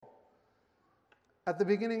At the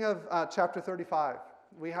beginning of chapter 35,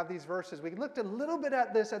 we have these verses. We looked a little bit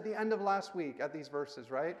at this at the end of last week, at these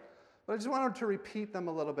verses, right? But I just wanted to repeat them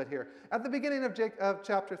a little bit here. At the beginning of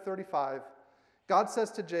chapter 35, God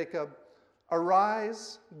says to Jacob,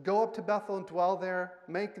 "Arise, go up to Bethel and dwell there,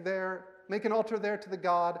 make an altar there to the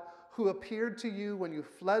God who appeared to you when you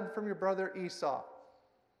fled from your brother Esau."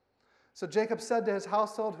 So Jacob said to his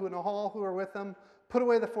household and all who were with him, "Put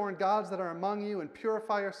away the foreign gods that are among you, and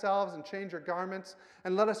purify yourselves, and change your garments,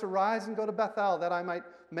 and let us arise and go to Bethel, that I might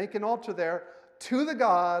make an altar there to the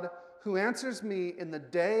God who answers me in the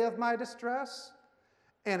day of my distress,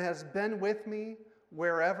 and has been with me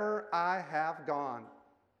wherever I have gone."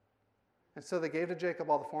 And so they gave to Jacob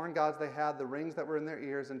all the foreign gods they had, the rings that were in their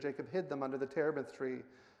ears, and Jacob hid them under the terebinth tree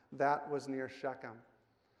that was near Shechem.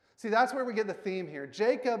 See, that's where we get the theme here.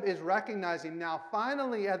 Jacob is recognizing now,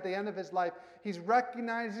 finally at the end of his life, he's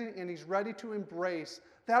recognizing and he's ready to embrace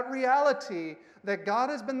that reality that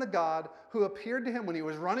God has been the God who appeared to him when he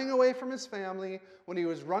was running away from his family, when he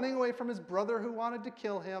was running away from his brother who wanted to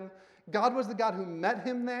kill him. God was the God who met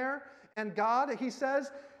him there. And God, he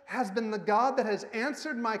says, has been the God that has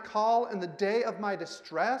answered my call in the day of my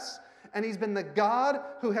distress. And he's been the God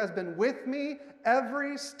who has been with me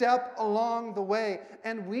every step along the way.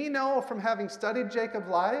 And we know from having studied Jacob's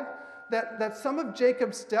life that some of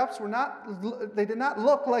Jacob's steps they did not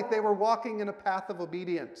look like they were walking in a path of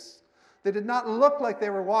obedience. They did not look like they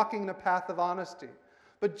were walking in a path of honesty.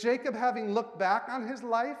 But Jacob, having looked back on his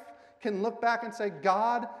life, can look back and say,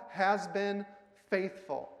 God has been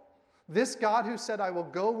faithful. This God who said, "I will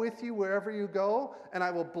go with you wherever you go, and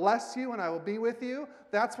I will bless you, and I will be with you."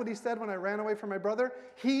 That's what he said when I ran away from my brother.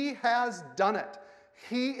 He has done it.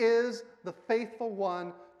 He is the faithful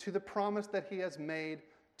one to the promise that he has made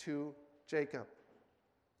to Jacob.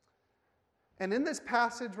 And in this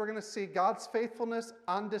passage, we're going to see God's faithfulness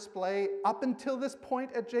on display up until this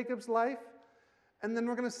point at Jacob's life. And then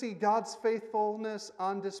we're going to see God's faithfulness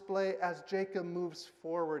on display as Jacob moves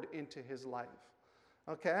forward into his life.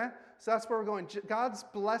 Okay? So that's where we're going. God's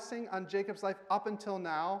blessing on Jacob's life up until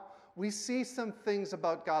now, we see some things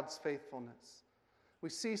about God's faithfulness. We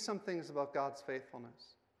see some things about God's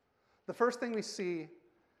faithfulness. The first thing we see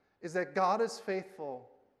is that God is faithful,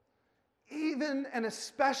 even and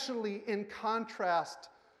especially in contrast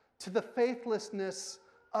to the faithlessness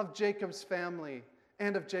of Jacob's family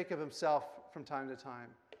and of Jacob himself from time to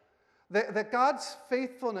time. That God's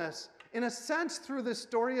faithfulness, in a sense, through the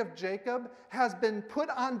story of Jacob, has been put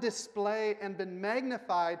on display and been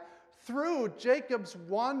magnified through Jacob's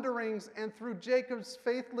wanderings and through Jacob's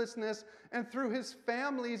faithlessness and through his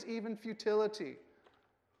family's even futility.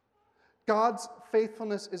 God's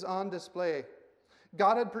faithfulness is on display.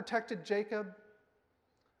 God had protected Jacob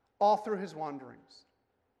all through his wanderings.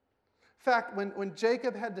 In fact, when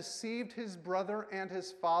Jacob had deceived his brother and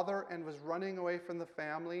his father and was running away from the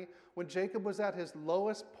family, when Jacob was at his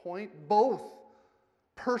lowest point, both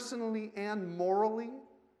personally and morally,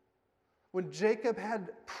 when Jacob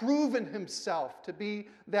had proven himself to be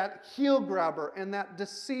that heel grabber and that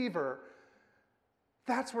deceiver,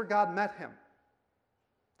 that's where God met him.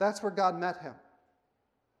 That's where God met him.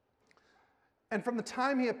 And from the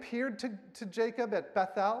time he appeared to Jacob at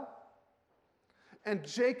Bethel, and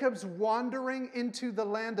Jacob's wandering into the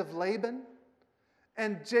land of Laban,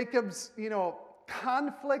 and Jacob's,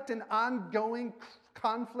 conflict and ongoing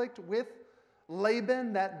conflict with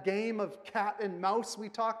Laban, that game of cat and mouse we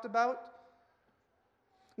talked about.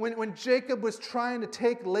 When Jacob was trying to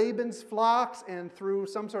take Laban's flocks and through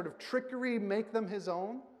some sort of trickery make them his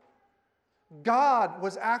own, God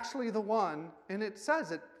was actually the one, and it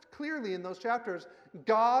says it clearly in those chapters,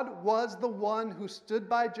 God was the one who stood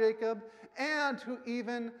by Jacob and who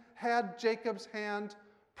even had Jacob's hand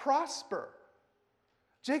prosper.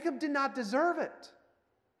 Jacob did not deserve it.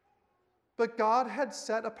 But God had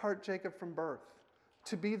set apart Jacob from birth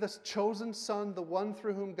to be the chosen son, the one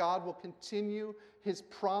through whom God will continue his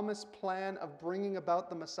promised plan of bringing about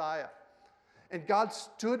the Messiah. And God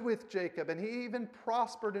stood with Jacob, and he even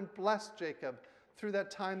prospered and blessed Jacob through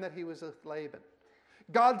that time that he was with Laban.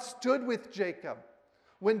 God stood with Jacob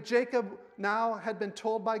when Jacob now had been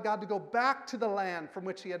told by God to go back to the land from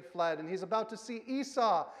which he had fled, and he's about to see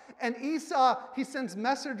Esau. And Esau, he sends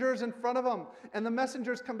messengers in front of him, and the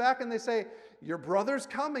messengers come back and they say, "Your brother's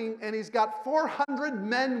coming, and he's got 400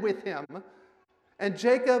 men with him." And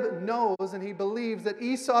Jacob knows and he believes that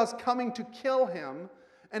Esau's coming to kill him,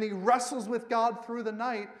 and he wrestles with God through the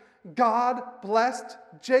night. God blessed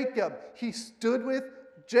Jacob. He stood with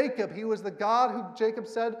Jacob. He was the God who, Jacob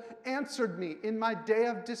said, answered me in my day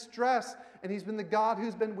of distress. And he's been the God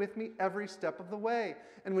who's been with me every step of the way.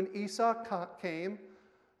 And when Esau came,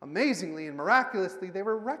 amazingly and miraculously, they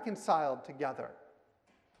were reconciled together.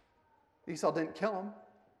 Esau didn't kill him.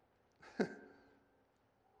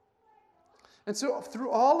 And so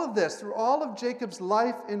through all of this, through all of Jacob's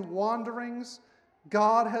life and wanderings,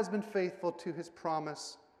 God has been faithful to his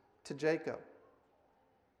promise to Jacob.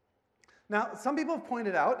 Now, some people have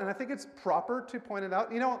pointed out, and I think it's proper to point it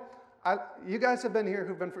out, you guys have been here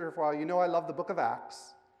who've been here for a while, you know I love the book of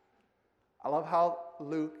Acts. I love how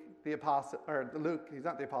Luke, the apostle, or Luke, he's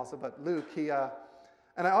not the apostle, but Luke,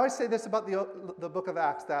 and I always say this about the book of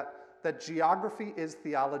Acts, that geography is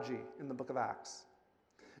theology in the book of Acts.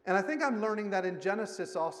 And I think I'm learning that in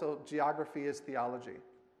Genesis also, geography is theology.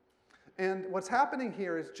 And what's happening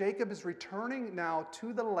here is Jacob is returning now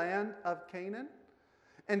to the land of Canaan.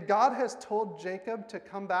 And God has told Jacob to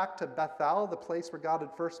come back to Bethel, the place where God had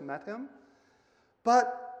first met him.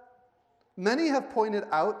 But many have pointed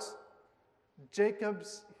out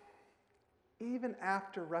Jacob's, even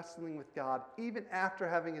after wrestling with God, even after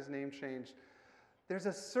having his name changed, there's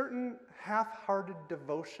a certain half-hearted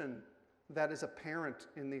devotion that is apparent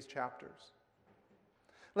in these chapters.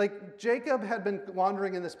 Like Jacob had been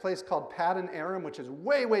wandering in this place called Paddan Aram, which is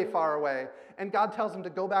way, way far away. And God tells him to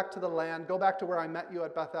go back to the land, go back to where I met you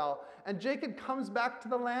at Bethel. And Jacob comes back to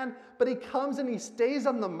the land, but he comes and he stays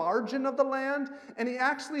on the margin of the land. And he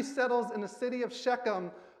actually settles in the city of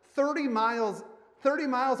Shechem 30 miles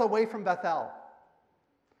away from Bethel.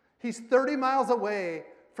 He's 30 miles away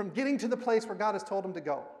from getting to the place where God has told him to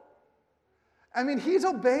go. I mean, he's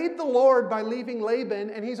obeyed the Lord by leaving Laban,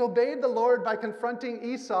 and he's obeyed the Lord by confronting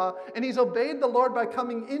Esau, and he's obeyed the Lord by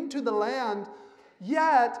coming into the land,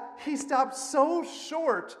 yet he stopped so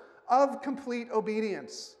short of complete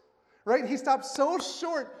obedience, right? He stopped so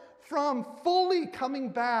short from fully coming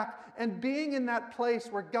back and being in that place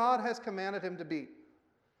where God has commanded him to be.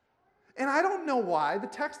 And I don't know why. The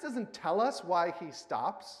text doesn't tell us why he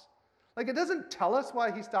stops. Like, it doesn't tell us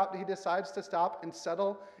why he decides to stop and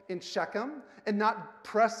settle in Shechem and not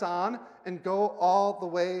press on and go all the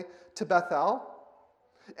way to Bethel.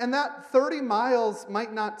 And that 30 miles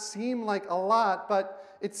might not seem like a lot,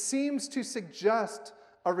 but it seems to suggest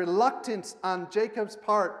a reluctance on Jacob's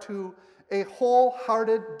part to a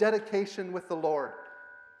wholehearted dedication with the Lord.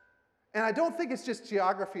 And I don't think it's just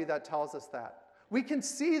geography that tells us that. We can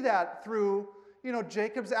see that through,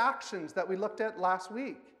 Jacob's actions that we looked at last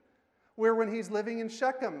week, where when he's living in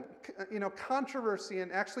Shechem, controversy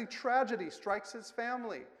and actually tragedy strikes his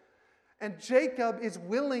family. And Jacob is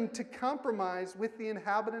willing to compromise with the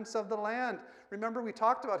inhabitants of the land. Remember, we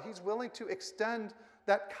talked about he's willing to extend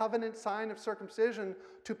that covenant sign of circumcision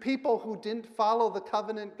to people who didn't follow the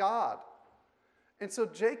covenant God. And so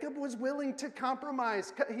Jacob was willing to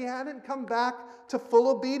compromise. He hadn't come back to full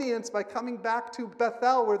obedience by coming back to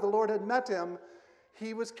Bethel where the Lord had met him.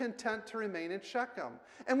 He was content to remain in Shechem.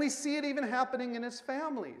 And we see it even happening in his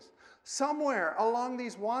families. Somewhere along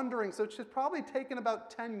these wanderings, which has probably taken about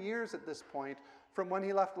 10 years at this point from when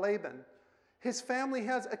he left Laban, his family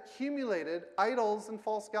has accumulated idols and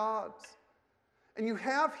false gods. And you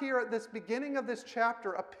have here at this beginning of this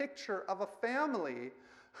chapter a picture of a family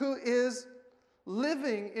who is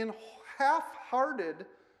living in half-hearted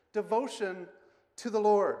devotion to the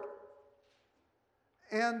Lord.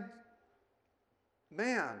 And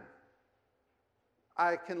man,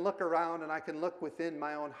 I can look around and I can look within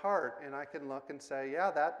my own heart and I can look and say, yeah,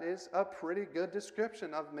 that is a pretty good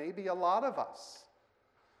description of maybe a lot of us,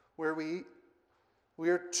 where we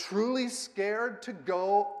are truly scared to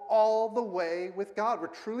go all the way with God. We're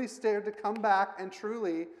truly scared to come back and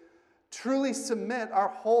truly submit our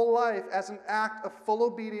whole life as an act of full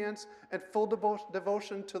obedience and full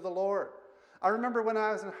devotion to the Lord. I remember when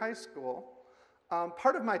I was in high school,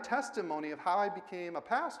 part of my testimony of how I became a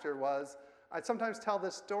pastor was, I'd sometimes tell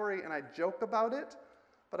this story and I joke about it,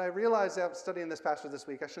 but I realized after studying this passage this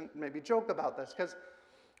week, I shouldn't maybe joke about this, because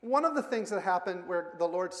one of the things that happened where the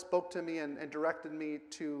Lord spoke to me and directed me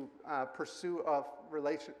to pursue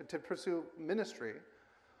ministry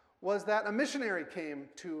was that a missionary came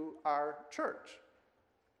to our church.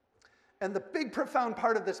 And the big, profound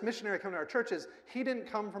part of this missionary coming to our church is he didn't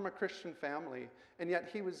come from a Christian family, and yet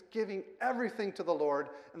he was giving everything to the Lord,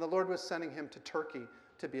 and the Lord was sending him to Turkey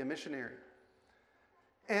to be a missionary.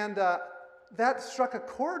 And that struck a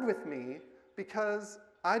chord with me because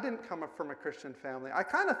I didn't come from a Christian family. I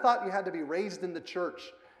kind of thought you had to be raised in the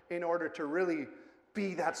church in order to really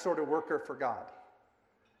be that sort of worker for God.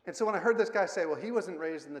 And so when I heard this guy say, well, he wasn't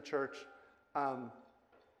raised in the church,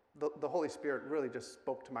 the Holy Spirit really just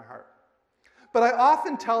spoke to my heart. But I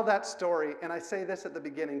often tell that story, and I say this at the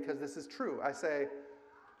beginning because this is true. I say,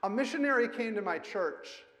 a missionary came to my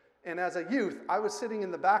church, and as a youth, I was sitting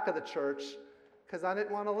in the back of the church because I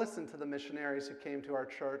didn't want to listen to the missionaries who came to our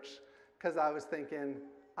church, because I was thinking,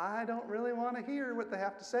 I don't really want to hear what they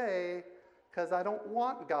have to say, because I don't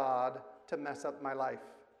want God to mess up my life.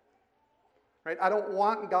 Right? I don't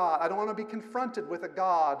want to be confronted with a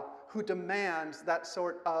God who demands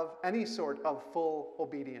any sort of full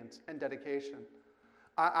obedience and dedication.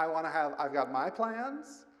 I've got my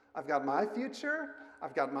plans, I've got my future,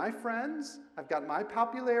 I've got my friends, I've got my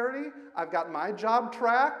popularity, I've got my job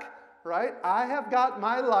track, right? I have got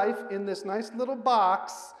my life in this nice little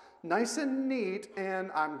box, nice and neat,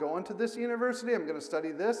 and I'm going to this university, I'm going to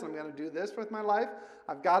study this, and I'm going to do this with my life.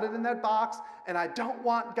 I've got it in that box, and I don't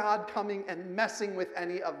want God coming and messing with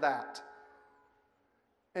any of that.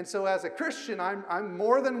 And so as a Christian, I'm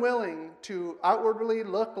more than willing to outwardly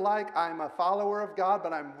look like I'm a follower of God,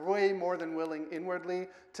 but I'm way more than willing inwardly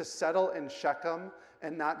to settle in Shechem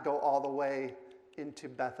and not go all the way into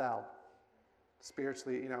Bethel,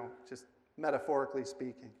 spiritually, just metaphorically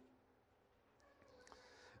speaking.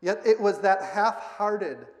 Yet it was that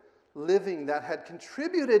half-hearted living that had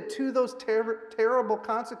contributed to those terrible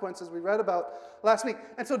consequences we read about last week.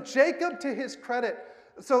 And so Jacob, to his credit,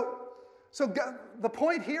 so God, the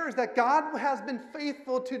point here is that God has been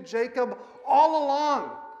faithful to Jacob all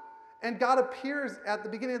along. And God appears at the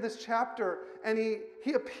beginning of this chapter, and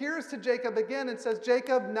he appears to Jacob again and says,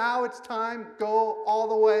 Jacob, now it's time, go all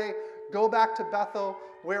the way, go back to Bethel,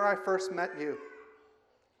 where I first met you.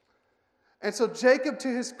 And so Jacob, to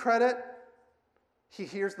his credit, he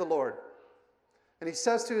hears the Lord. And he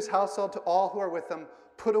says to his household, to all who are with him,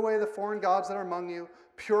 put away the foreign gods that are among you,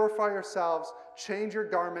 purify yourselves, change your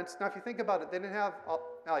garments. Now, if you think about it, they didn't have,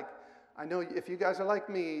 I know if you guys are like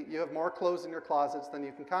me, you have more clothes in your closets than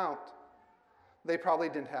you can count. They probably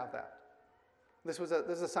didn't have that. This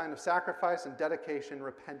is a sign of sacrifice and dedication,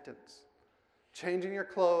 repentance. Changing your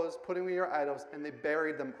clothes, putting away your idols, and they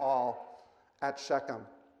buried them all at Shechem.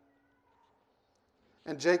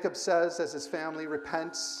 And Jacob says, as his family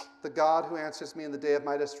repents, the God who answers me in the day of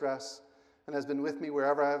my distress and has been with me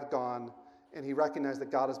wherever I have gone, and he recognized that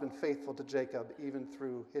God has been faithful to Jacob even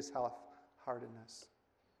through his half-heartedness.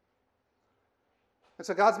 And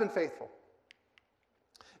so God's been faithful.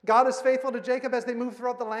 God is faithful to Jacob as they move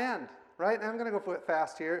throughout the land, right? And I'm going to go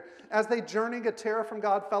fast here. As they journeyed, a terror from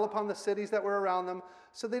God fell upon the cities that were around them,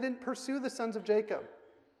 so they didn't pursue the sons of Jacob.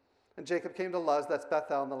 And Jacob came to Luz, that's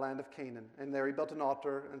Bethel, in the land of Canaan. And there he built an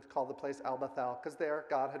altar and called the place El-Bethel, because there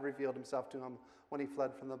God had revealed himself to him when he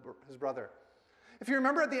fled from his brother. If you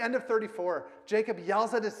remember at the end of 34, Jacob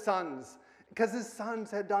yells at his sons because his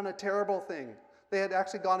sons had done a terrible thing. They had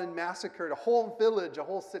actually gone and massacred a whole village, a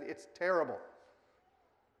whole city. It's terrible.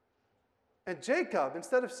 And Jacob,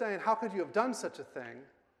 instead of saying, how could you have done such a thing,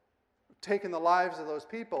 taken the lives of those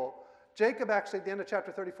people, Jacob actually at the end of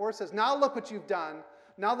chapter 34 says, now look what you've done.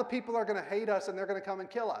 Now the people are going to hate us and they're going to come and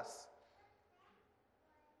kill us.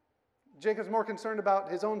 Jacob's more concerned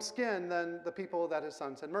about his own skin than the people that his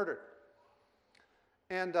sons had murdered.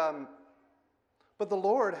 And but the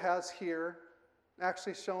Lord has here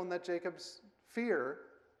actually shown that Jacob's fear,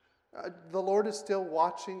 the Lord is still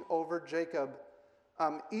watching over Jacob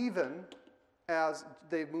even as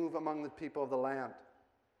they move among the people of the land.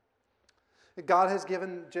 God has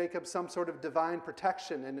given Jacob some sort of divine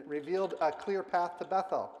protection and revealed a clear path to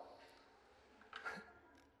Bethel.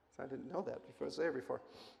 I didn't know that before. I was there before.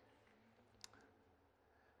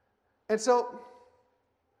 And so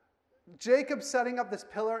Jacob setting up this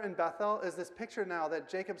pillar in Bethel is this picture now that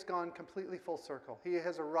Jacob's gone completely full circle. He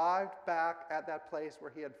has arrived back at that place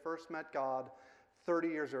where he had first met God 30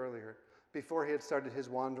 years earlier, before he had started his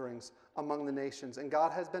wanderings among the nations. And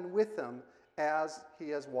God has been with him as he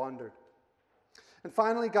has wandered. And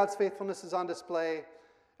finally, God's faithfulness is on display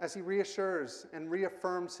as he reassures and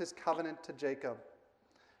reaffirms his covenant to Jacob.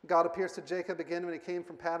 God appears to Jacob again when he came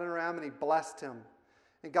from Paddan Aram, and he blessed him.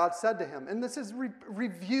 And God said to him, and this is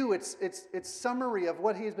review, it's summary of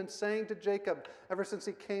what he has been saying to Jacob ever since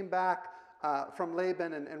he came back from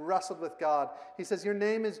Laban and wrestled with God. He says, your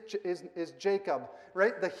name is Jacob,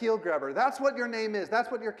 right? The heel grabber. That's what your name is.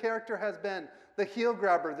 That's what your character has been. The heel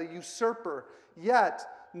grabber, the usurper. Yet,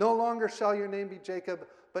 no longer shall your name be Jacob,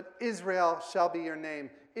 but Israel shall be your name.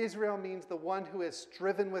 Israel means the one who has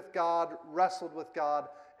striven with God, wrestled with God,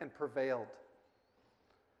 and prevailed.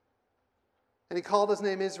 And he called his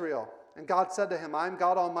name Israel. And God said to him, I am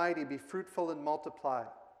God Almighty, be fruitful and multiply.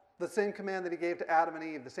 The same command that he gave to Adam and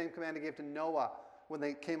Eve, the same command he gave to Noah when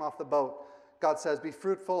they came off the boat. God says, be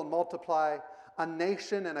fruitful and multiply. A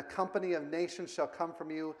nation and a company of nations shall come from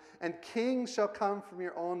you, and kings shall come from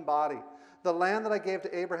your own body. The land that I gave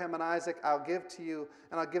to Abraham and Isaac, I'll give to you,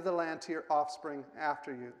 and I'll give the land to your offspring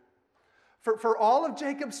after you. For all of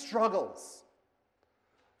Jacob's struggles,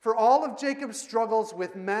 for all of Jacob's struggles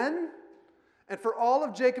with men and for all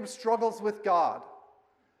of Jacob's struggles with God.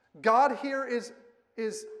 God here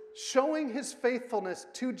is showing his faithfulness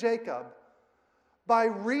to Jacob by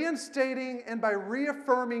reinstating and by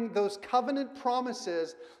reaffirming those covenant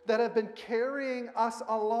promises that have been carrying us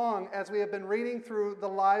along as we have been reading through the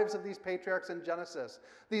lives of these patriarchs in Genesis.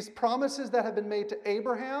 These promises that have been made to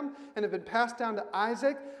Abraham and have been passed down to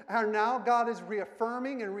Isaac are now God is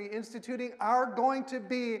reaffirming and reinstituting are going to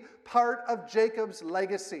be part of Jacob's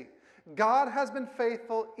legacy. God has been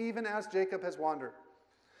faithful even as Jacob has wandered.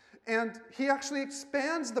 And he actually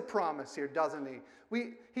expands the promise here, doesn't he?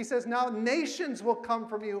 He says, now nations will come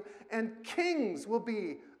from you, and kings will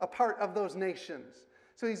be a part of those nations.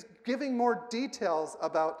 So he's giving more details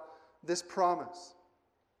about this promise.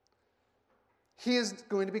 He is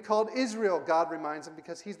going to be called Israel, God reminds him,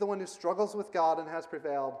 because he's the one who struggles with God and has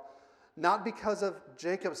prevailed, not because of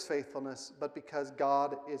Jacob's faithfulness, but because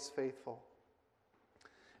God is faithful.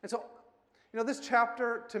 And so, this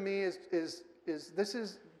chapter to me is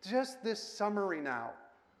just this summary now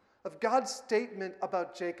of God's statement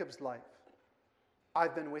about Jacob's life.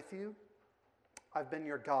 I've been with you. I've been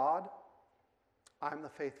your God. I'm the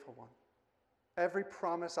faithful one. Every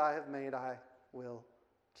promise I have made, I will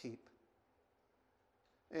keep.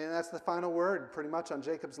 And that's the final word pretty much on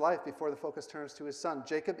Jacob's life before the focus turns to his son.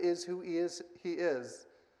 Jacob is who he is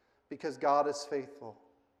because God is faithful.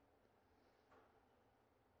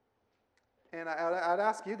 And I'd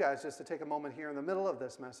ask you guys just to take a moment here in the middle of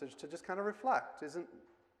this message to just kind of reflect.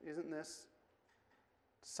 Isn't this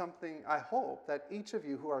something I hope that each of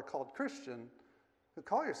you who are called Christian, who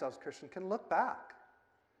call yourselves Christian, can look back,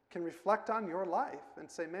 can reflect on your life and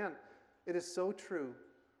say, man, it is so true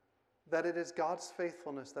that it is God's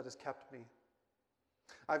faithfulness that has kept me.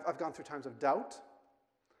 I've gone through times of doubt.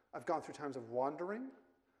 I've gone through times of wandering.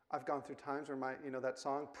 I've gone through times where that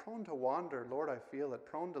song, prone to wander, Lord, I feel it,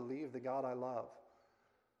 prone to leave the God I love.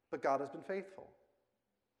 But God has been faithful.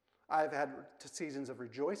 I've had seasons of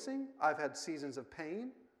rejoicing. I've had seasons of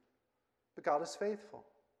pain. But God is faithful.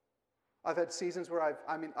 I've had seasons where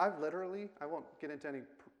I've literally, I won't get into any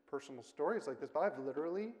personal stories like this, but I've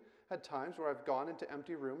literally had times where I've gone into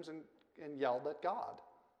empty rooms and yelled at God.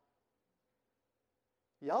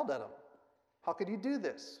 Yelled at him. How could you do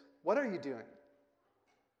this? What are you doing?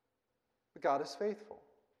 But God is faithful.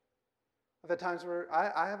 I've had times where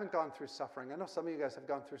I haven't gone through suffering. I know some of you guys have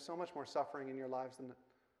gone through so much more suffering in your lives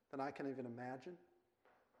than I can even imagine.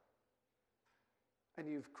 And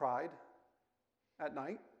you've cried at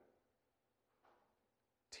night.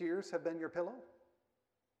 Tears have been your pillow.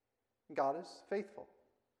 God is faithful.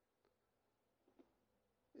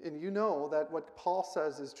 And you know that what Paul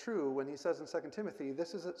says is true when he says in 2 Timothy,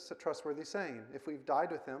 this is a trustworthy saying. If we've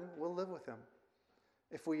died with him, we'll live with him.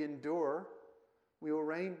 If we endure, we will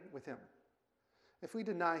reign with him. If we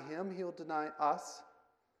deny him, he will deny us.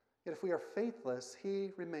 Yet if we are faithless,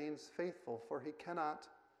 he remains faithful, for he cannot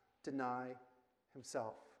deny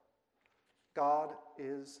himself. God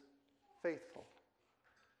is faithful.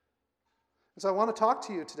 And so I want to talk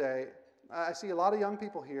to you today. I see a lot of young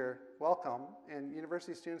people here. Welcome. And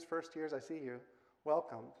university students, first years, I see you.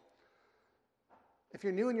 Welcome. If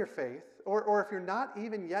you're new in your faith, or if you're not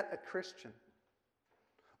even yet a Christian,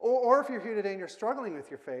 or if you're here today and you're struggling with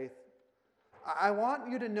your faith, I want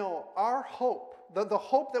you to know our hope, the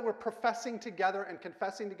hope that we're professing together and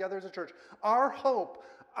confessing together as a church, our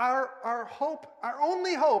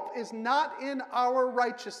only hope is not in our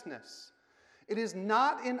righteousness. It is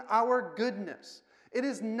not in our goodness. It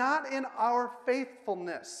is not in our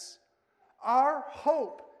faithfulness. Our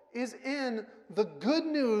hope is in the good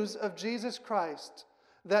news of Jesus Christ,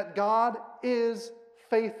 that God is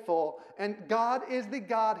faithful, and God is the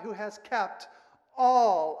God who has kept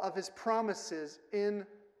all of his promises in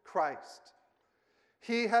Christ.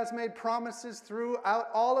 He has made promises throughout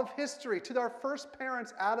all of history. To our first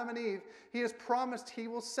parents, Adam and Eve, he has promised he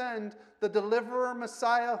will send the deliverer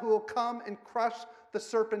Messiah who will come and crush the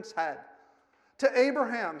serpent's head. To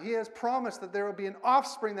Abraham, he has promised that there will be an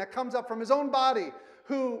offspring that comes up from his own body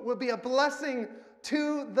who will be a blessing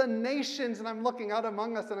to the nations. And I'm looking out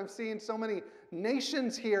among us and I'm seeing so many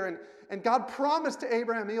nations here. And God promised to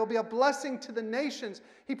Abraham he will be a blessing to the nations.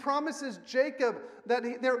 He promises Jacob that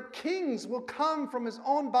their kings will come from his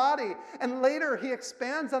own body. And later he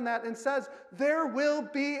expands on that and says, there will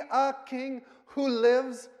be a king who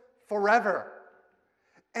lives forever.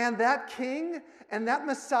 And that king and that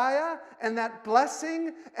Messiah and that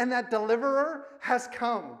blessing and that deliverer has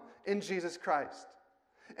come in Jesus Christ.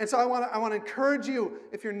 And so I want to encourage you,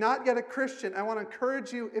 if you're not yet a Christian, I want to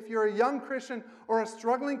encourage you, if you're a young Christian or a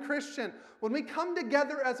struggling Christian, when we come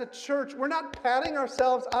together as a church, we're not patting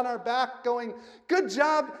ourselves on our back going, good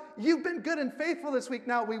job, you've been good and faithful this week.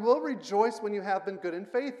 Now, we will rejoice when you have been good and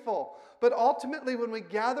faithful. But ultimately, when we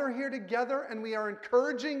gather here together and we are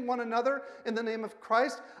encouraging one another in the name of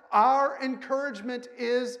Christ, our encouragement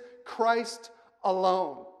is Christ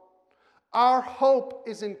alone. Our hope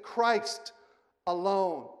is in Christ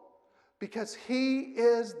alone, because he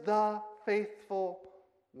is the faithful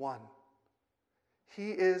one. He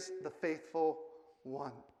is the faithful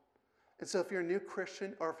one. And so if you're a new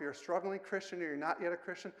Christian, or if you're a struggling Christian, or you're not yet a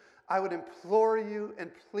Christian, I would implore you and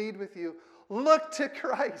plead with you, look to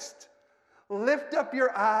Christ. Lift up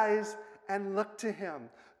your eyes and look to him.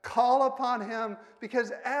 Call upon him,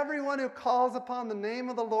 because everyone who calls upon the name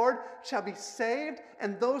of the Lord shall be saved,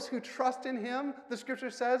 and those who trust in him, the scripture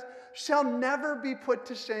says, shall never be put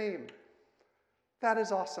to shame. That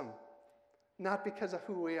is awesome. Not because of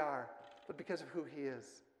who we are, but because of who he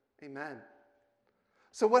is. Amen.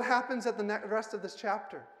 So what happens at the rest of this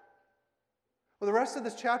chapter? Well, the rest of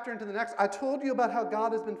this chapter into the next, I told you about how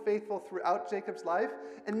God has been faithful throughout Jacob's life,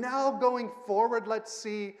 and now going forward, let's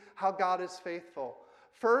see how God is faithful.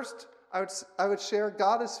 First, I would share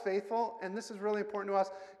God is faithful, and this is really important to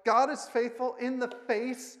us. God is faithful in the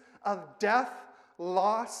face of death,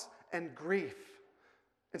 loss, and grief.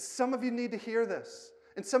 And some of you need to hear this.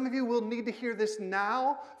 And some of you will need to hear this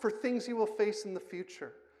now for things you will face in the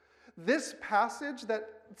future. This passage that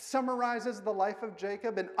summarizes the life of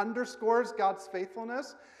Jacob and underscores God's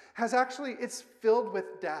faithfulness it's filled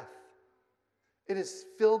with death. It is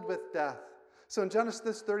filled with death. So in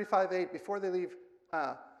Genesis 35:8, before they leave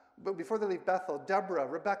Bethel, Deborah,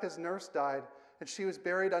 Rebekah's nurse, died, and she was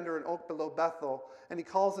buried under an oak below Bethel, and he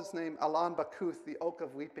calls its name Alon Bakuth, the oak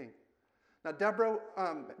of weeping. Now Deborah,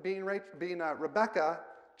 being Rebekah,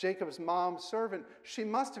 Jacob's mom's servant, she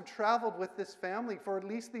must have traveled with this family for at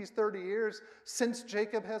least these 30 years since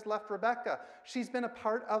Jacob has left Rebekah. She's been a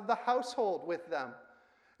part of the household with them.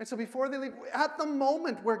 And so before they leave, at the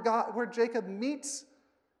moment where Jacob meets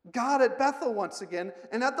God at Bethel once again,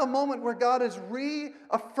 and at the moment where God is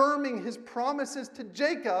reaffirming his promises to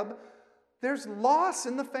Jacob, there's loss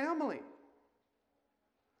in the family.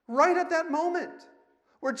 Right at that moment,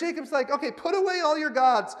 where Jacob's like, okay, put away all your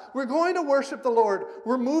gods. We're going to worship the Lord.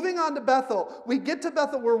 We're moving on to Bethel. We get to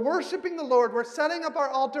Bethel. We're worshiping the Lord. We're setting up our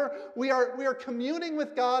altar. We are communing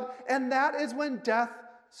with God. And that is when death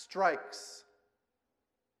strikes.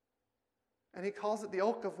 And he calls it the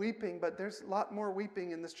oak of weeping, but there's a lot more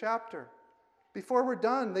weeping in this chapter. Before we're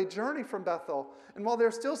done, they journey from Bethel. And while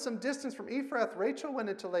there's still some distance from Ephrath, Rachel went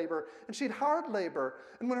into labor, and she had hard labor.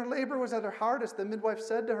 And when her labor was at her hardest, the midwife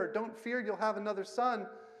said to her, don't fear, you'll have another son.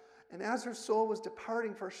 And as her soul was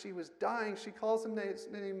departing, for she was dying, she calls him his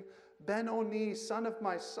name Ben-Oni, son of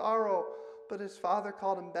my sorrow. But his father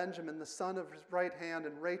called him Benjamin, the son of his right hand.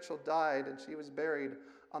 And Rachel died, and she was buried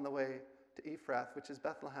on the way to Ephrath, which is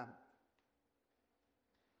Bethlehem.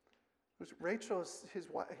 Rachel is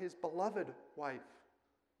his beloved wife,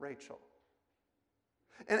 Rachel.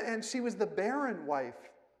 And she was the barren wife,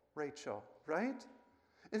 Rachel, right?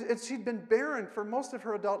 And she'd been barren for most of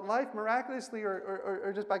her adult life. Miraculously,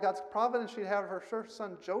 or just by God's providence, she'd have her first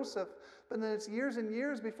son, Joseph. But then it's years and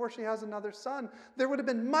years before she has another son. There would have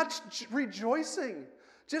been much rejoicing.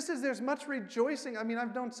 Just as there's much rejoicing. I mean,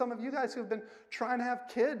 I've known some of you guys who have been trying to have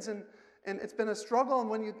kids, and it's been a struggle, and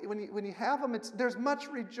when you have them, there's much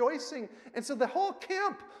rejoicing. And so the whole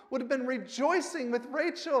camp would have been rejoicing with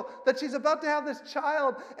Rachel that she's about to have this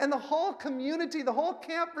child, and the whole community, the whole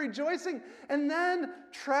camp rejoicing. And then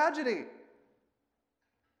tragedy.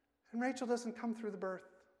 And Rachel doesn't come through the birth.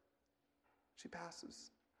 She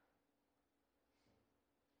passes.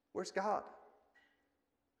 Where's God?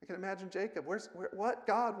 I can imagine Jacob. What?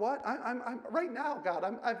 God, what? I'm right now, God,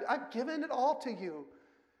 I've given it all to you.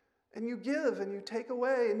 And you give and you take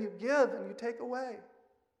away, and you give and you take away.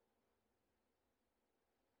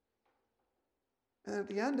 And at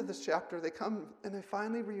the end of this chapter, they come and they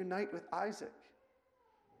finally reunite with Isaac.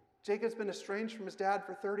 Jacob's been estranged from his dad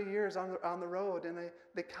for 30 years on the road, and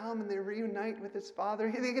they come and they reunite with his father.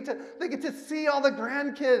 They get to see all the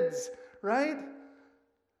grandkids, right?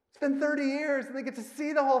 It's been 30 years, and they get to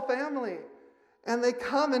see the whole family. And they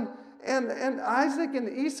come and Isaac and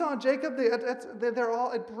Esau and Jacob,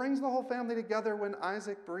 it brings the whole family together when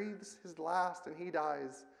Isaac breathes his last and he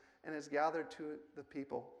dies and is gathered to the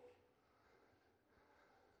people.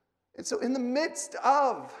 And so in the midst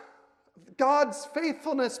of God's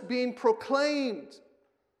faithfulness being proclaimed,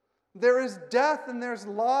 there is death and there's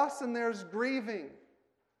loss and there's grieving.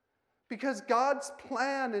 Because God's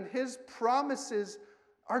plan and his promises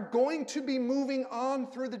are going to be moving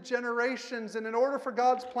on through the generations. And in order for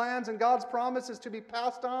God's plans and God's promises to be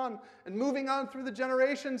passed on and moving on through the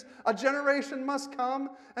generations, a generation must come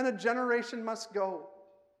and a generation must go.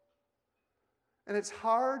 And it's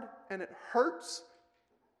hard and it hurts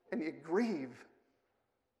and you grieve.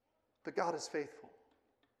 But God is faithful.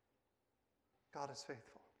 God is faithful.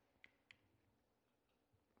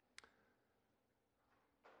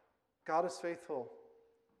 God is faithful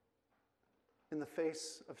in the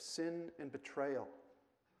face of sin and betrayal.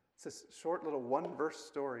 It's this short little one-verse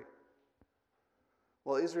story.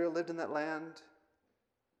 While Israel lived in that land,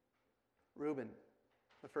 Reuben,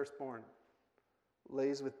 the firstborn,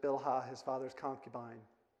 lays with Bilhah, his father's concubine,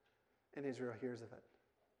 and Israel hears of it.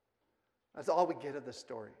 That's all we get of this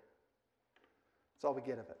story. That's all we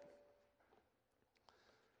get of it.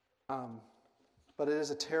 But it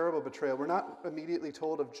is a terrible betrayal. We're not immediately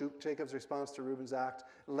told of Jacob's response to Reuben's act.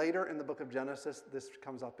 Later in the book of Genesis, this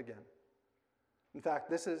comes up again. In fact,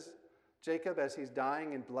 this is Jacob as he's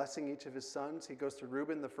dying and blessing each of his sons. He goes to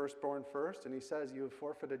Reuben, the firstborn, first, and he says, "You have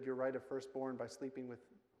forfeited your right of firstborn by sleeping with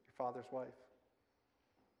your father's wife."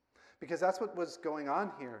 Because that's what was going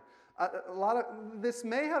on here. This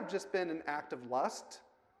may have just been an act of lust.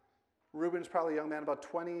 Reuben's probably a young man, about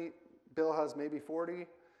 20. Bilhah's maybe 40.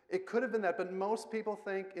 It could have been that, but most people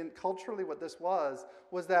think, culturally what this was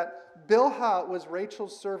that Bilhah was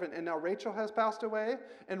Rachel's servant, and now Rachel has passed away,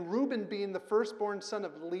 and Reuben, being the firstborn son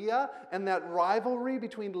of Leah, and that rivalry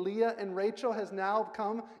between Leah and Rachel has now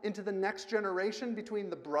come into the next generation between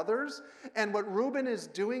the brothers. And what Reuben is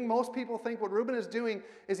doing, most people think what Reuben is doing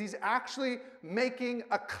is he's actually making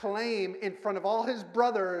a claim in front of all his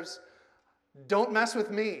brothers, "Don't mess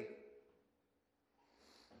with me.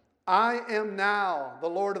 I am now the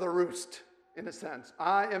Lord of the roost," in a sense.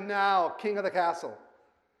 I am now king of the castle.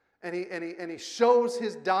 And he shows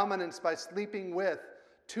his dominance by sleeping with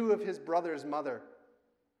two of his brother's mother.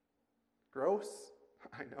 Gross?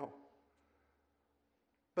 I know.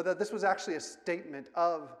 But that this was actually a statement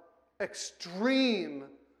of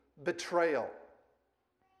extreme betrayal.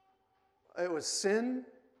 It was sin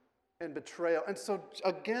and betrayal. And so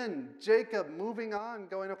again, Jacob moving on,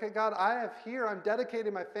 going, "Okay, God, I'm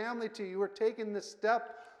dedicating my family to you. We're taking this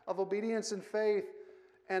step of obedience and faith,"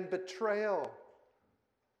 and betrayal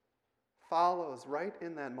follows right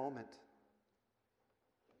in that moment.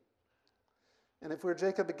 And if we're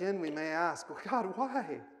Jacob again, we may ask, "Well, God,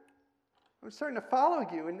 why? I'm starting to follow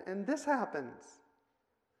you, and this happens."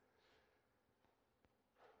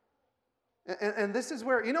 And this is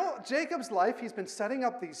where, Jacob's life, he's been setting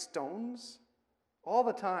up these stones all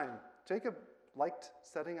the time. Jacob liked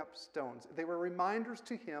setting up stones. They were reminders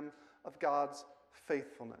to him of God's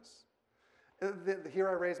faithfulness. Here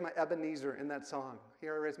I raise my Ebenezer in that song.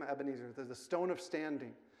 Here I raise my Ebenezer, the stone of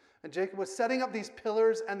standing. And Jacob was setting up these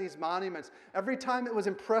pillars and these monuments. Every time it was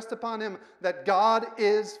impressed upon him that God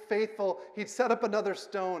is faithful, he'd set up another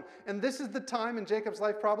stone. And this is the time in Jacob's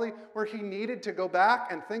life probably where he needed to go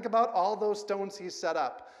back and think about all those stones he's set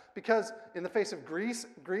up. Because in the face of grief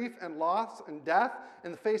and loss and death,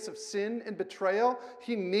 in the face of sin and betrayal,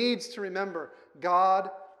 he needs to remember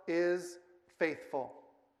God is faithful.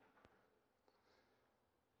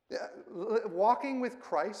 Walking with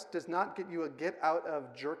Christ does not get you a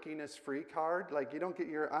get-out-of-jerkiness-free card. Like, you don't get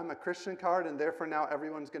your "I'm a Christian" card, and therefore now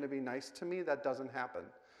everyone's going to be nice to me. That doesn't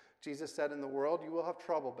happen. Jesus said, "In the world you will have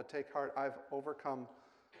trouble, but take heart, I've overcome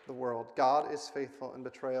the world." God is faithful in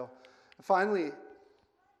betrayal. And finally,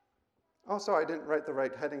 I didn't write the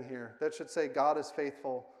right heading here. That should say God is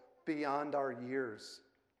faithful beyond our years.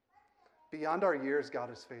 Beyond our years, God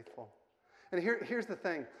is faithful. And here's the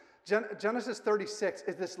thing. Genesis 36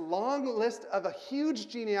 is this long list of a huge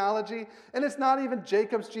genealogy, and it's not even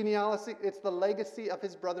Jacob's genealogy, it's the legacy of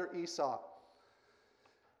his brother Esau.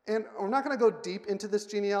 And we're not going to go deep into this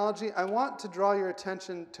genealogy. I want to draw your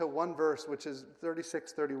attention to one verse, which is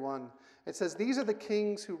 36:31. It says, "These are the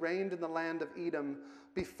kings who reigned in the land of Edom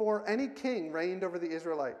before any king reigned over the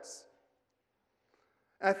Israelites."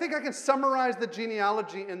 And I think I can summarize the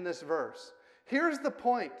genealogy in this verse. Here's the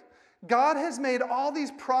point. God has made all these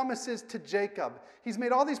promises to Jacob. He's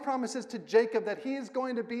made all these promises to Jacob that he is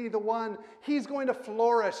going to be the one. He's going to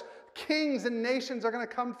flourish. Kings and nations are going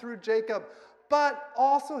to come through Jacob. But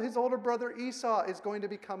also his older brother Esau is going to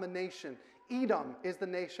become a nation. Edom is the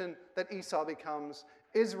nation that Esau becomes.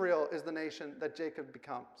 Israel is the nation that Jacob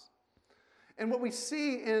becomes. And what we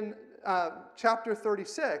see in chapter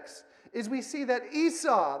 36 is we see that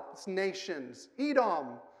Esau's nations,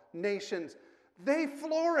 Edom nations, they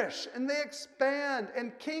flourish and they expand,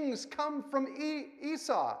 and kings come from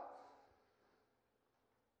Esau.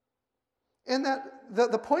 And that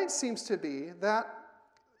the point seems to be that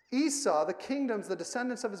Esau, the kingdoms, the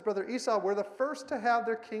descendants of his brother Esau, were the first to have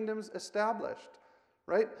their kingdoms established,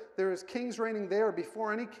 right? There is kings reigning there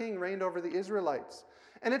before any king reigned over the Israelites.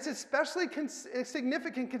 And it's especially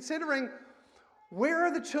significant considering where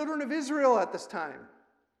are the children of Israel at this time?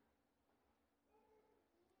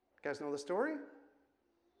 You guys know the story?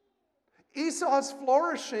 Esau is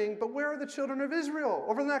flourishing, but where are the children of Israel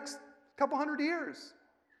over the next couple hundred years?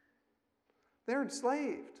 They're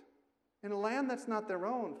enslaved in a land that's not their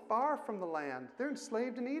own, far from the land. They're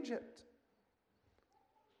enslaved in Egypt.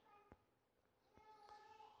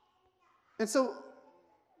 And so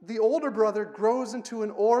the older brother grows into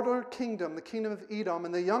an ordered kingdom, the kingdom of Edom,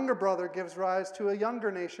 and the younger brother gives rise to a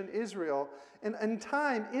younger nation, Israel. And in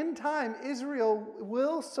time, Israel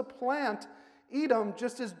will supplant Edom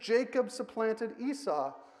just as Jacob supplanted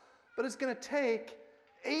Esau. But it's going to take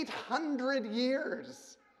 800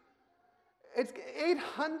 years. It's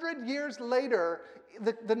 800 years later,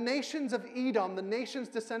 the nations of Edom, the nations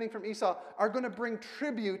descending from Esau, are going to bring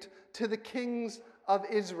tribute to the kings of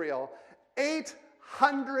Israel.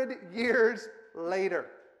 800 years later.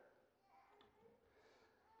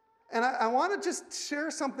 And I want to just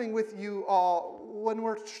share something with you all when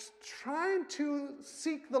we're trying to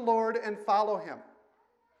seek the Lord and follow Him.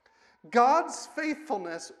 God's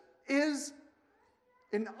faithfulness is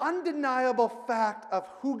an undeniable fact of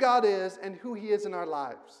who God is and who He is in our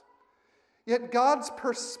lives. Yet God's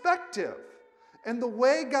perspective and the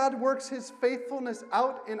way God works His faithfulness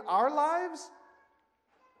out in our lives,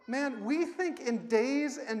 man, we think in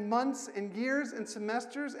days and months and years and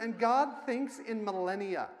semesters, and God thinks in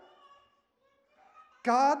millennia.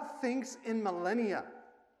 God thinks in millennia.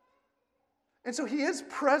 And so He is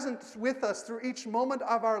present with us through each moment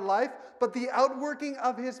of our life, but the outworking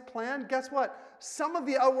of His plan, guess what? Some of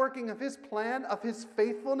the outworking of His plan, of His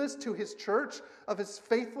faithfulness to His church, of His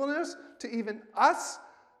faithfulness to even us,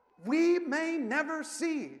 we may never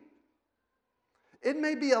see. It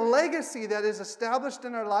may be a legacy that is established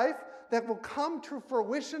in our life that will come to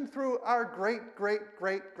fruition through our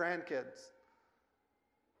great-great-great-grandkids.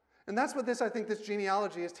 And that's what I think this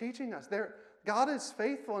genealogy is teaching us. God is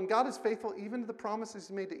faithful, and God is faithful even to the promises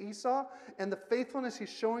He made to Esau, and the faithfulness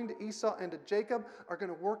He's showing to Esau and to Jacob are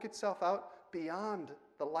going to work itself out beyond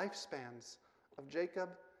the lifespans of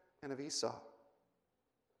Jacob and of Esau.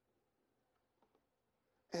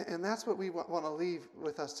 And that's what we want to leave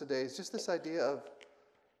with us today, is just this idea of,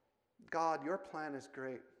 God, your plan is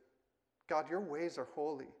great. God, your ways are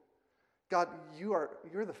holy. God, you're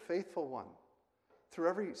the faithful one. Through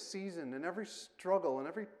every season and every struggle and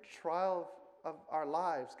every trial of our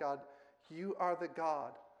lives, God, you are the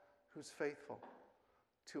God who's faithful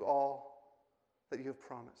to all that you have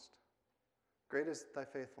promised. Great is thy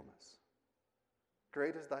faithfulness.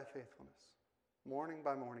 Great is thy faithfulness. Morning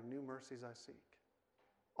by morning, new mercies I seek.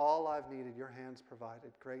 All I've needed, your hands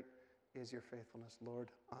provided. Great is your faithfulness,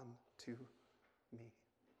 Lord, unto me.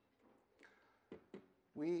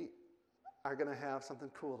 We are going to have something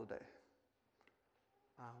cool today.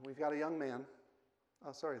 We've got a young man.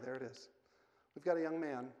 Oh, sorry, there it is. We've got a young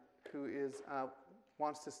man who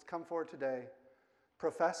wants to come forward today,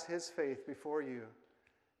 profess his faith before you,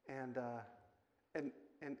 and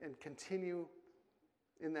continue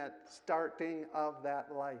in that starting of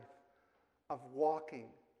that life of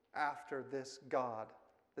walking after this God,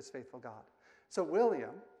 this faithful God. So,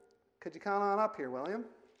 William, could you come on up here, William?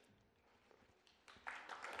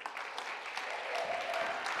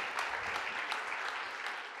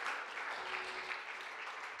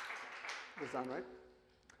 Is on, right?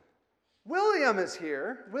 William is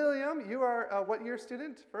here. William, you are what year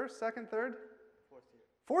student? First, second, third?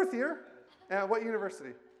 Fourth year? At what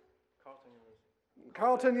university?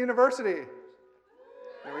 Carleton University.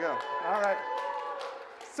 There we go. All right.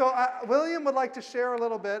 So William would like to share a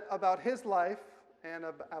little bit about his life and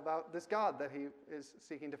about this God that he is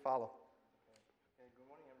seeking to follow. Okay, good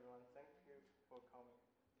morning, everyone. Thank you for coming.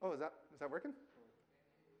 Oh, is that working?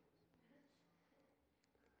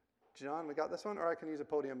 John, we got this one? Or I can use a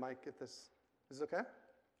podium mic if this is okay?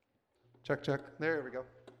 Check, check. There we go.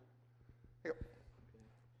 Here you go.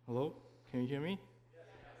 Hello, can you hear me?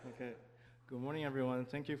 Okay. Good morning, everyone.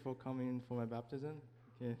 Thank you for coming for my baptism.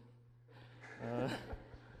 Okay.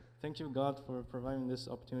 Thank you, God, for providing this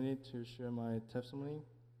opportunity to share my testimony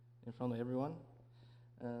in front of everyone.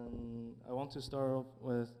 And I want to start off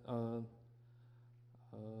with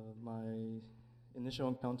my initial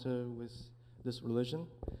encounter with this religion.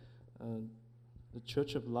 The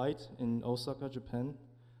Church of Light in Osaka, Japan,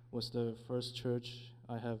 was the first church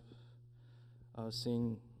I have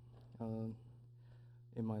seen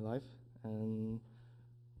in my life. And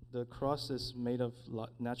the cross is made of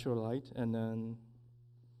natural light, and then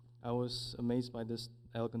I was amazed by this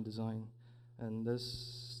elegant design, and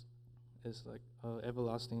this is like an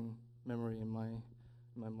everlasting memory in my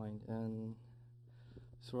mind. And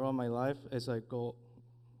throughout my life, as I got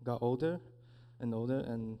older and older,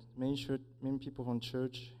 and many people from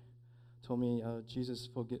church told me,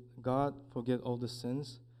 God forget all the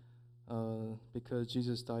sins, because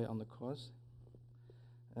Jesus died on the cross.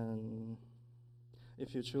 And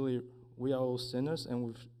we are all sinners,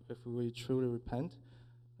 and if we truly repent,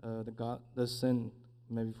 the sin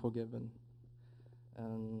may be forgiven.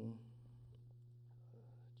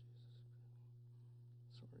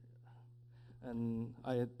 And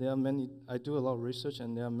I do a lot of research,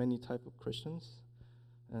 and there are many type of Christians,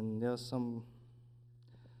 and there are some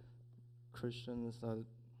Christians that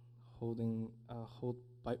hold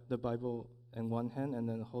the Bible in one hand and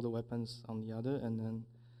then hold the weapons on the other. And then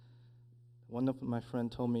one of my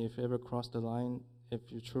friends told me, if you ever cross the line,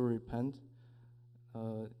 if you truly repent,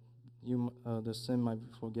 the sin might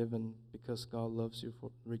be forgiven because God loves you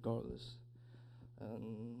regardless.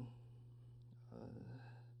 And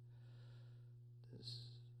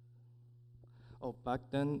back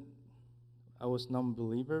then I was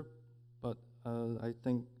non-believer, but I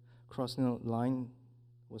think crossing the line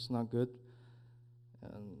was not good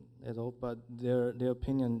at all. But their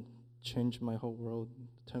opinion changed my whole world,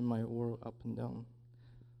 turned my world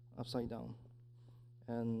upside down.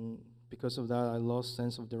 And because of that, I lost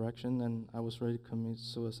sense of direction, and I was ready to commit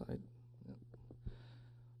suicide. Yeah.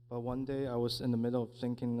 But one day, I was in the middle of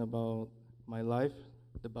thinking about my life,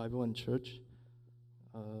 the Bible, and church.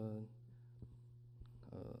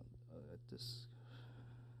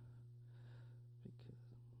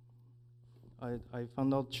 I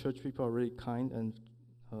found out church people are really kind and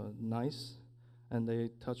nice, and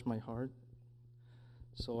they touch my heart.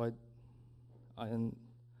 So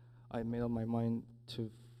I made up my mind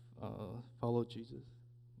to follow Jesus.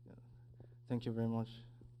 Yeah. Thank you very much.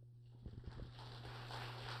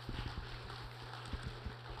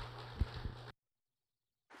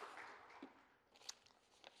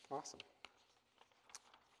 Awesome.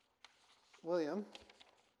 William,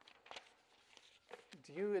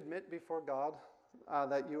 do you admit before God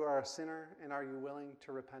that you are a sinner, and are you willing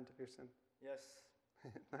to repent of your sin? Yes.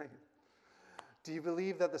 Nice. Do you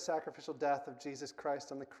believe that the sacrificial death of Jesus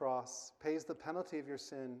Christ on the cross pays the penalty of your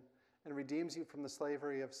sin and redeems you from the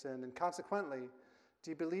slavery of sin? And consequently, do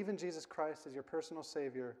you believe in Jesus Christ as your personal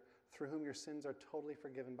Savior, through whom your sins are totally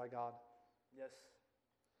forgiven by God? Yes.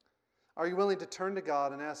 Are you willing to turn to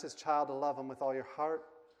God and ask His child to love Him with all your heart,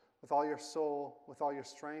 with all your soul, with all your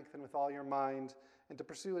strength, and with all your mind, and to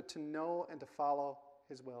pursue it, to know and to follow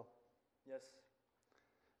His will? Yes.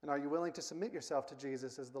 And are you willing to submit yourself to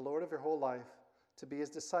Jesus as the Lord of your whole life, to be His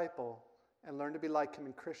disciple, and learn to be like Him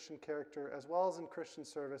in Christian character as well as in Christian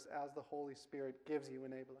service as the Holy Spirit gives you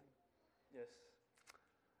enabling? Yes.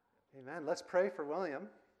 Amen. Let's pray for William.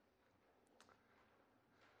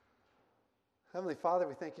 Heavenly Father,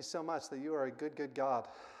 we thank you so much that you are a good, good God.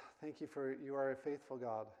 Thank you for you are a faithful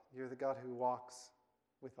God. You're the God who walks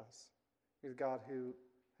with us. You're the God who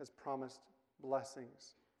has promised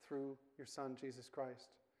blessings through your Son, Jesus Christ.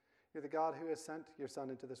 You're the God who has sent your Son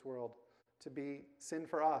into this world to be sin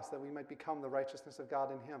for us, that we might become the righteousness of God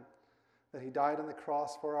in Him. That He died on the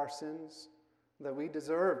cross for our sins, that we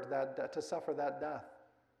deserved to suffer that death.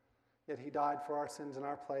 Yet He died for our sins in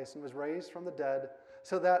our place and was raised from the dead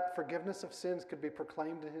so that forgiveness of sins could be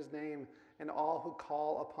proclaimed in His name, and all who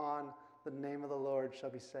call upon the name of the Lord shall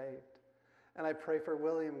be saved. And I pray for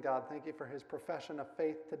William, God. Thank you for his profession of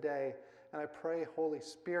faith today. And I pray, Holy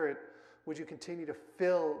Spirit, would you continue to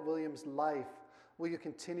fill William's life? Will you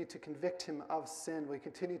continue to convict him of sin? Will you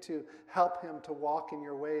continue to help him to walk in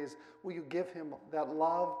your ways? Will you give him that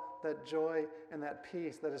love, that joy, and that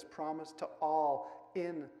peace that is promised to all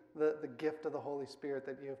in the gift of the Holy Spirit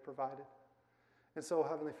that you have provided? And so,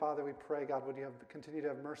 Heavenly Father, we pray, God, would you continue to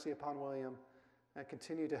have mercy upon William and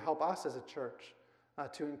continue to help us as a church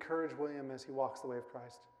to encourage William as he walks the way of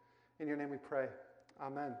Christ. In your name we pray.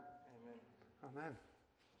 Amen. Amen. Amen.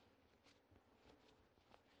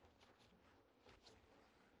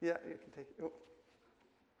 Yeah, you can take it. Oh.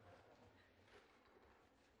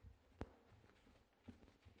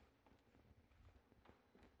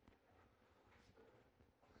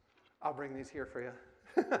 I'll bring these here for you.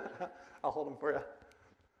 I'll hold them for you.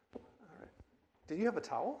 All right. Do you have a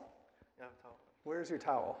towel? Yeah, I have a towel. Where's your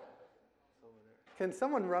towel? It's over there. Can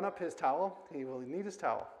someone run up his towel? He will need his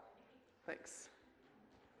towel. Thanks.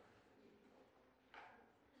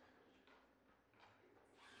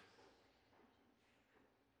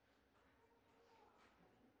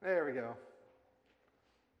 There we go.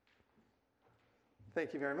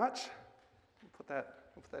 Thank you very much. We'll put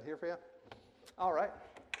that here for you. All right.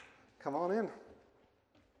 Come on in.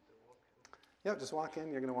 Yep, just walk in.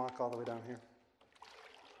 You're going to walk all the way down here.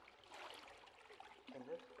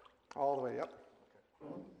 All the way, yep.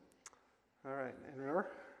 All right, and remember?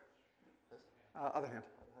 Other hand.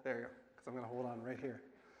 There you go, because I'm going to hold on right here.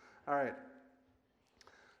 All right.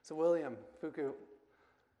 So William, Fuku,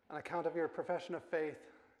 on account of your profession of faith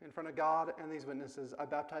in front of God and these witnesses, I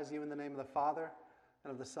baptize you in the name of the Father,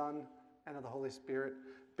 and of the Son, and of the Holy Spirit,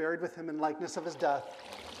 buried with him in likeness of his death,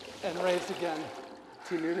 and raised again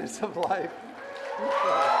to newness of life.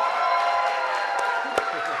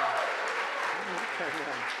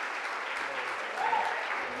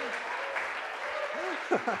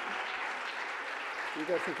 You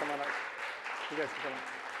guys can come on up. You guys can come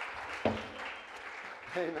up.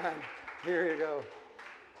 Amen. Here you go.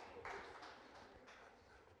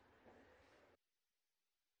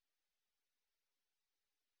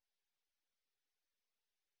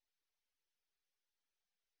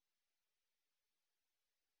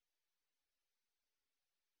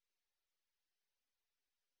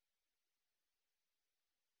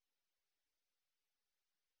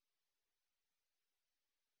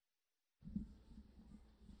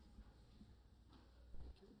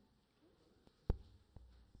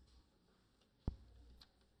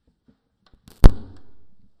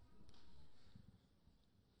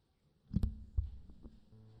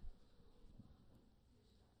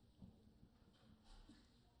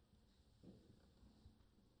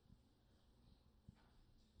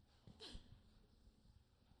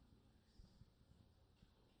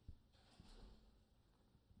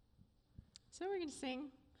 So we're going to sing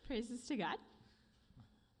praises to God.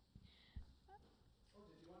 Oh,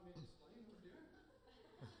 did you want me to explain what we're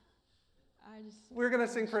doing? We're going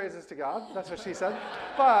to sing praises to God. That's what she said.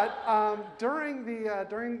 But during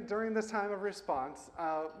this time of response,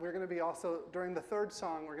 we're going to be also, during the third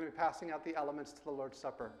song, we're going to be passing out the elements to the Lord's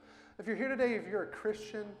Supper. If you're here today, if you're a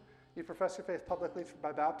Christian, you profess your faith publicly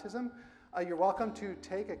by baptism, you're welcome to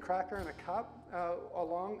take a cracker and a cup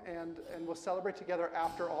along, and we'll celebrate together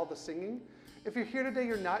after all the singing. If you're here today,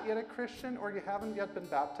 you're not yet a Christian, or you haven't yet been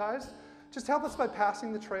baptized, just help us by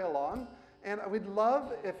passing the tray along. And we'd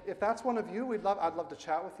love, if that's one of you, I'd love to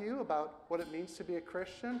chat with you about what it means to be a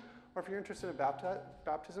Christian. Or if you're interested in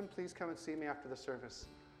baptism, please come and see me after the service.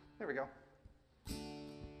 There we go.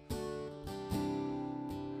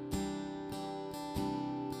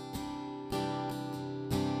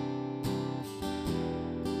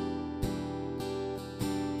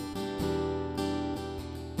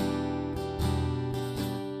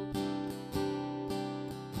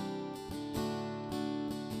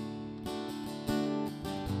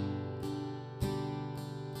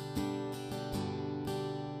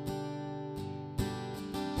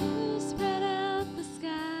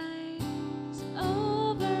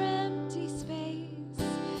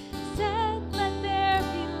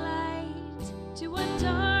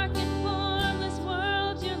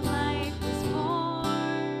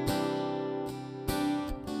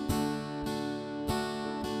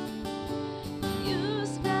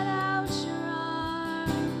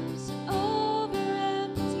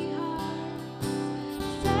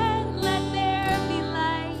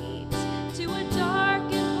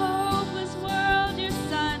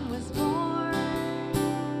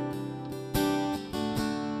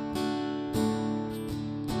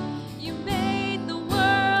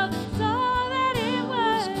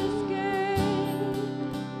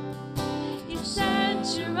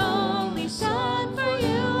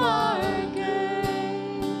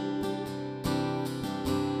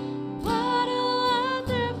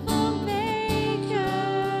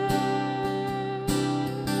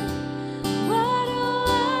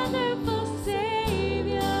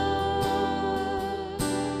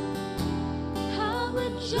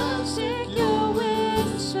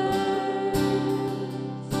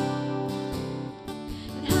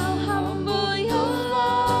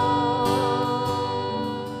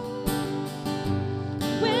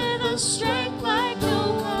 Strength like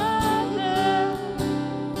no other,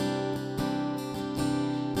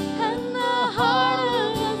 and the heart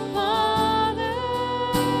of the Father.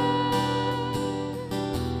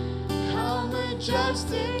 How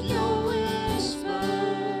majestic your